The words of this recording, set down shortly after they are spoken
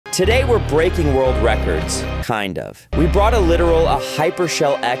Today we're breaking world records, kind of. We brought a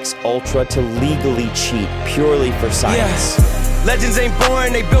Hypershell X Ultra to legally cheat, purely for science. Yeah. Legends ain't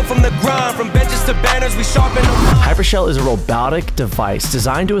born, they built from the ground. From benches to banners, we sharpen them. Hypershell is a robotic device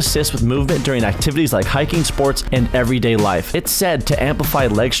designed to assist with movement during activities like hiking, sports, and everyday life. It's said to amplify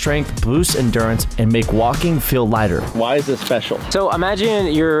leg strength, boost endurance, and make walking feel lighter. Why is this special? So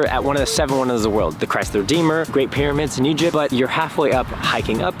imagine you're at one of the 7 wonders of the world, the Christ the Redeemer, Great Pyramids in Egypt, but you're halfway up,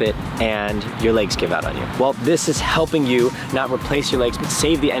 hiking up it, and your legs give out on you. Well, this is helping you not replace your legs, but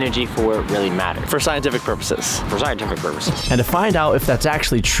save the energy for where it really matters. For scientific purposes. For scientific purposes. And to find out if that's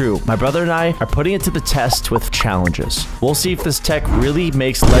actually true, my brother and I are putting it to the test with challenges. We'll see if this tech really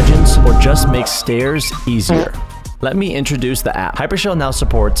makes legends or just makes stairs easier. Let me introduce the app. Hypershell now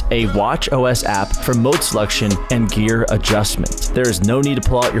supports a Watch OS app for mode selection and gear adjustment. There is no need to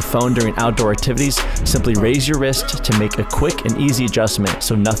pull out your phone during outdoor activities. Simply raise your wrist to make a quick and easy adjustment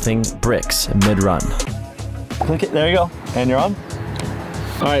so nothing bricks mid-run. Click it, there you go, and you're on.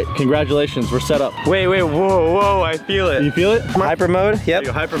 All right, congratulations, we're set up. Wait, whoa, I feel it. You feel it? Hyper mode, yep. There you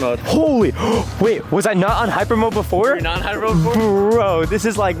go, hyper mode. Holy, wait, was I not on hyper mode before? You're not on hyper mode before? Bro, this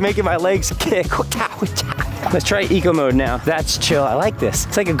is like making my legs kick. Let's try eco mode now. That's chill, I like this.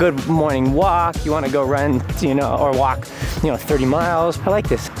 It's like a good morning walk. You wanna go run, or walk, 30 miles. I like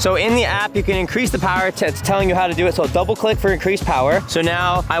this. So in the app, you can increase the power. It's telling you how to do it. So double click for increased power. So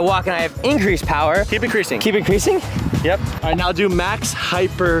now I walk and I have increased power. Keep increasing. Keep increasing? Yep. All right, now do max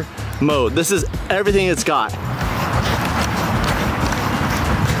hyper mode. This is everything it's got.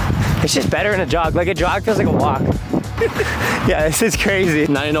 It's just better in a jog. Like a jog feels like a walk. Yeah, this is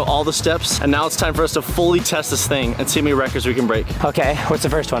crazy. Now you know all the steps, and now it's time for us to fully test this thing and see how many records we can break. Okay, what's the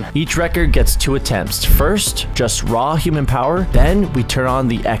first one? Each record gets 2 attempts. First, just raw human power, then we turn on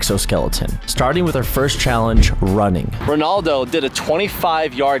the exoskeleton. Starting with our first challenge, running. Ronaldo did a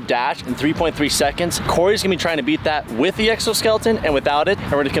 25-yard dash in 3.3 seconds. Corey's gonna be trying to beat that with the exoskeleton and without it,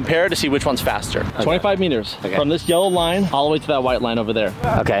 and we're gonna compare to see which one's faster. Okay. 25 meters, okay. From this yellow line all the way to that white line over there.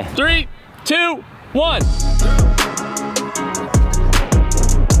 Okay. 3, 2, 1.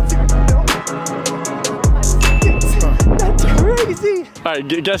 Crazy. All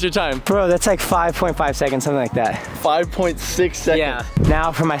right, guess your time. Bro, that's like 5.5 seconds, something like that. 5.6 seconds. Yeah.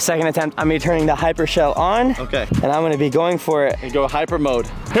 Now for my second attempt, I'm gonna be turning the Hypershell on. Okay. And I'm gonna be going for it. And go hyper mode.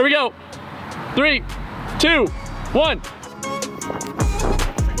 Here we go. 3, 2, 1.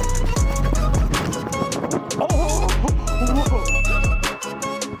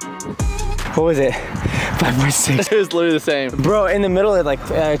 What was it? 5.6. It was literally the same. Bro, in the middle, it like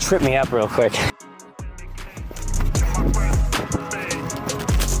tripped me up real quick.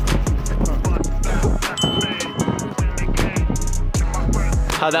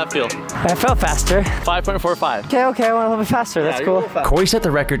 How'd that feel? I felt faster. 5.45. Okay, I went a little bit faster. That's cool. Corey set the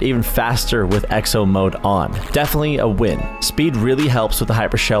record even faster with EXO mode on. Definitely a win. Speed really helps with the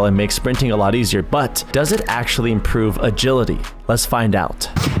Hypershell and makes sprinting a lot easier, but does it actually improve agility? Let's find out.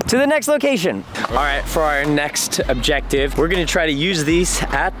 To the next location. All right, for our next objective, we're gonna try to use these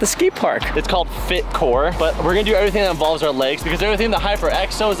at the skate park. It's called Fit Core, but we're gonna do everything that involves our legs because everything the Hyper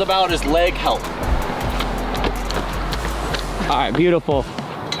EXO is about is leg health. All right, beautiful.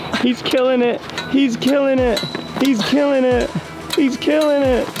 He's killing it. He's killing it. He's killing it. He's killing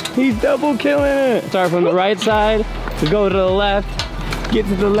it. He's double killing it. Start from the right side, go to the left, get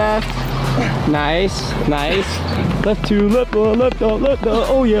to the left. Nice, nice. Left two, left, left, left,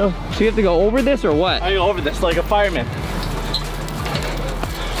 oh yeah. So you have to go over this or what? I go over this like a fireman.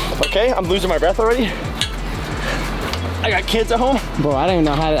 Okay, I'm losing my breath already. I got kids at home. Bro, I don't even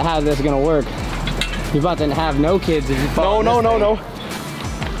know how this is gonna work. You're about to have no kids if you fall. No.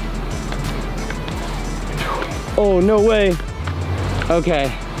 Oh, no way.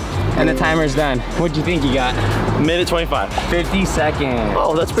 Okay, and the timer's done. What'd you think you got? Minute 25. 50 seconds.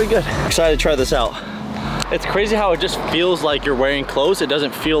 Oh, that's pretty good. Excited to try this out. It's crazy how it just feels like you're wearing clothes. It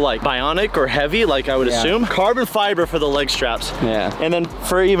doesn't feel like bionic or heavy like I would assume. Carbon fiber for the leg straps. Yeah. And then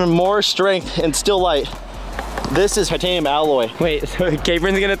for even more strength and still light, this is titanium alloy. Wait, so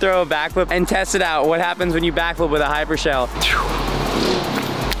Cabron's gonna throw a backflip and test it out. What happens when you backflip with a Hypershell?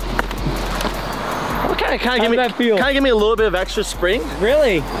 Kind of give me a little bit of extra spring.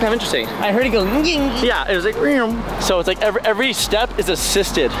 Really? Kind of interesting. I heard it go. Yeah, it was like. So it's like every step is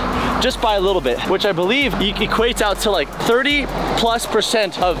assisted just by a little bit, which I believe equates out to like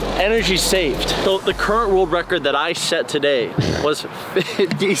 30+% of energy saved. So the current world record that I set today was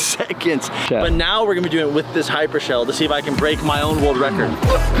 50 seconds. Yeah. But now we're gonna be doing it with this Hypershell to see if I can break my own world record.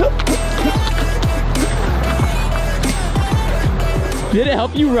 Did it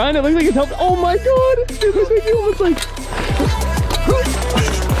help you run? It looks like it's helped. Oh my god! It looks like it almost like.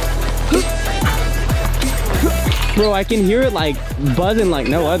 Bro, I can hear it like buzzing like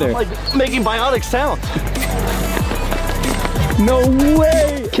no other. Like making bionic sound. No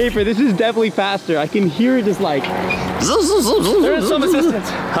way! Caper, this is definitely faster. I can hear it just like... There is some assistance.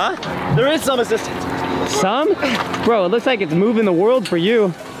 Huh? There is some assistance. Some? Bro, it looks like it's moving the world for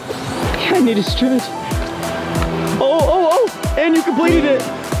you. I need a stretch. Oh! And you completed it.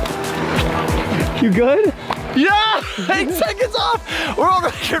 You good? Yeah! 8 seconds off! World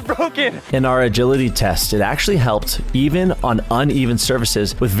record broken! In our agility test, it actually helped even on uneven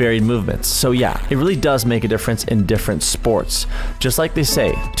surfaces with varied movements. So yeah, it really does make a difference in different sports. Just like they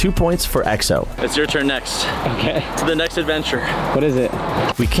say, 2 points for Exo. It's your turn next. Okay. To the next adventure. What is it?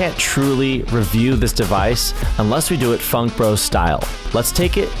 We can't truly review this device unless we do it Funkbros style. Let's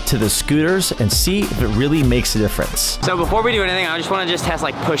take it to the scooters and see if it really makes a difference. So before we do anything, I just want to test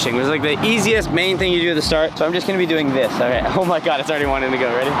like pushing. It's like the easiest main thing you do at the start. So I'm just gonna be doing this. Okay. Oh my God, it's already wanting to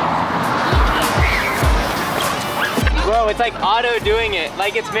go. Ready? Bro, it's like auto doing it.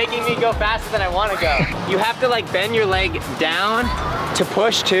 Like it's making me go faster than I want to go. You have to like bend your leg down to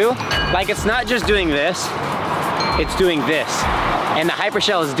push too. Like it's not just doing this, it's doing this. And the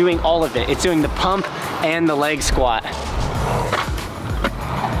Hypershell is doing all of it. It's doing the pump and the leg squat.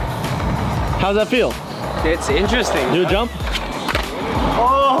 How's that feel? It's interesting. Do a jump?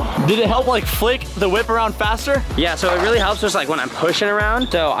 Oh, did it help like flick the whip around faster? Yeah, so it really helps just like when I'm pushing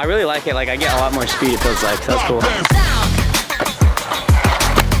around. So I really like it. Like I get a lot more speed, it feels like. So that's cool.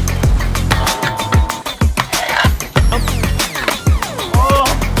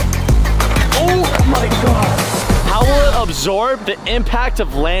 Oh my God. How will it absorb the impact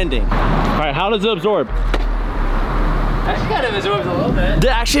of landing? All right, how does it absorb? Actually kind of absorbs a little bit. Did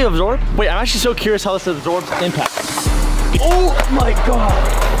it actually absorb? Wait, I'm actually so curious how this absorbs impact. Oh my God.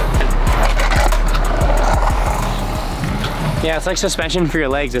 Yeah, it's like suspension for your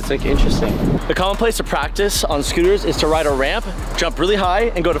legs. It's like interesting. The common place to practice on scooters is to ride a ramp, jump really high,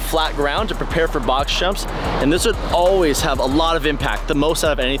 and go to flat ground to prepare for box jumps. And this would always have a lot of impact, the most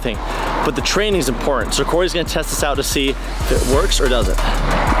out of anything. But the training is important. So Corey's gonna test this out to see if it works or doesn't.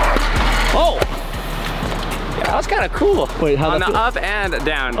 Oh! Yeah, that was kind of cool. Wait, how on the up and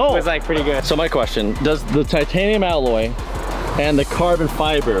down was like pretty good. So my question, does the titanium alloy and the carbon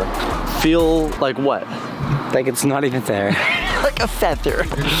fiber feel like what? Like it's not even there. Like a feather.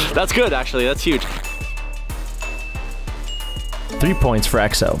 That's good, actually. That's huge. 3 points for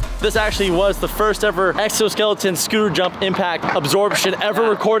Exo. This actually was the first ever exoskeleton scooter jump impact absorption ever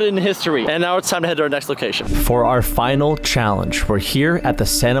recorded in history. And now it's time to head to our next location. For our final challenge, we're here at the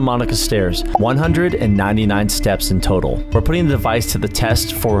Santa Monica Stairs, 199 steps in total. We're putting the device to the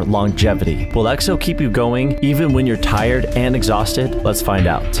test for longevity. Will Exo keep you going even when you're tired and exhausted? Let's find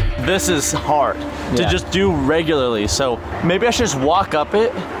out. This is hard to just do regularly. So maybe I should just walk up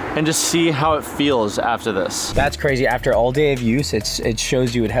it and just see how it feels after this. That's crazy. After all day of use, it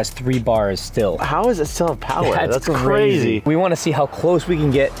shows you it has 3 bars still. How does it still have power? That's crazy. We want to see how close we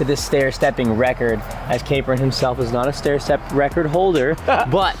can get to this stair-stepping record, as Capron himself is not a stair-step record holder,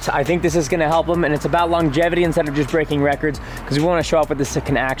 but I think this is going to help him, and it's about longevity instead of just breaking records, because we want to show off what this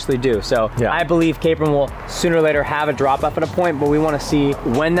can actually do. So I believe Capron will sooner or later have a drop-off at a point, but we want to see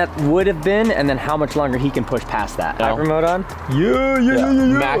when that would have been, and then how much longer he can push past that. Hyper mode on? Yeah.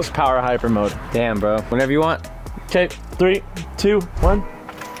 Max power hyper mode. Damn, bro. Whenever you want. Okay, 3, 2, 1.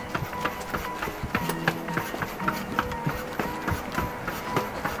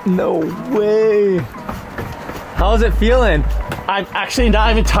 No way. How's it feeling? I'm actually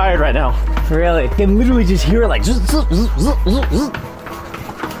not even tired right now. Really? You can literally just hear it like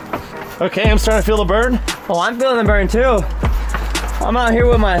Okay, I'm starting to feel the burn. Oh, I'm feeling the burn too. I'm out here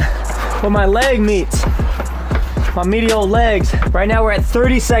with my leg meats. My medial legs. Right now we're at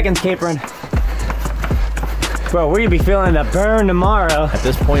 30 seconds, Capron. Bro, we're gonna be feeling the burn tomorrow. At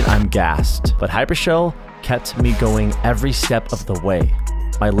this point, I'm gassed, but Hypershell kept me going every step of the way.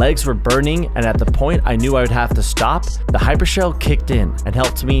 My legs were burning, and at the point I knew I would have to stop, the Hypershell kicked in and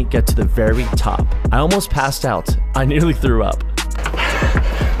helped me get to the very top. I almost passed out. I nearly threw up.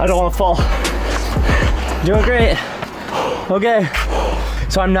 I don't want to fall. Doing great. Okay.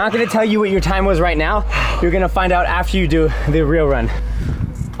 So I'm not gonna tell you what your time was right now. You're gonna find out after you do the real run.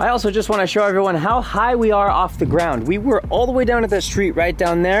 I also just wanna show everyone how high we are off the ground. We were all the way down at the street right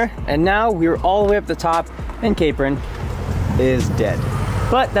down there, and now we're all the way up the top, and Capron is dead.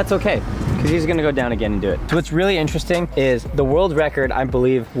 But that's okay, because he's gonna go down again and do it. So what's really interesting is the world record, I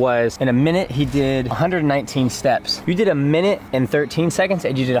believe, was in a minute he did 119 steps. You did a minute and 13 seconds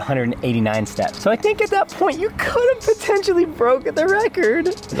and you did 189 steps. So I think at that point you could have potentially broken the record.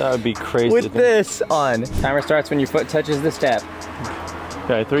 That would be crazy. With this on. Timer starts when your foot touches the step.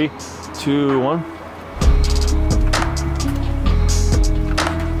 Okay, 3, 2, 1.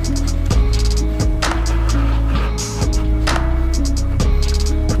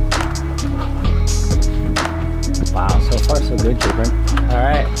 So good, Capron. All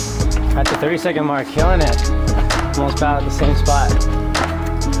right, at the 30-second mark, killing it. Almost about at the same spot.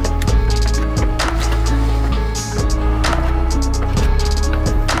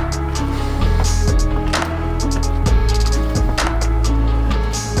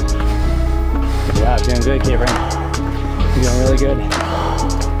 Yeah, doing good, Capron. You're doing really good.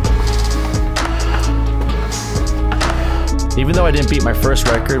 Even though I didn't beat my first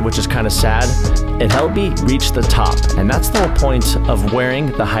record, which is kind of sad, it helped me reach the top. And that's the whole point of wearing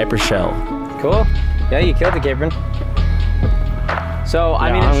the Hypershell. Cool. Yeah, you killed it, Capron. So,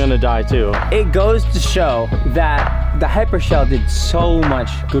 I mean, I'm gonna die too. It goes to show that the Hypershell did so much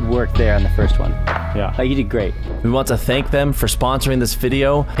good work there on the first one. Yeah. Like, you did great. We want to thank them for sponsoring this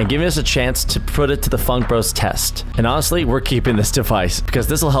video and giving us a chance to put it to the Funkbros test. And honestly, we're keeping this device because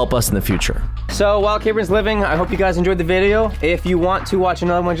this will help us in the future. So while Capron's living, I hope you guys enjoyed the video. If you want to watch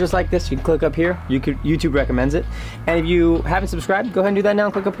another one just like this, you can click up here. YouTube recommends it. And if you haven't subscribed, go ahead and do that now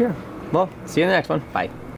and click up here. Well, see you in the next one. Bye.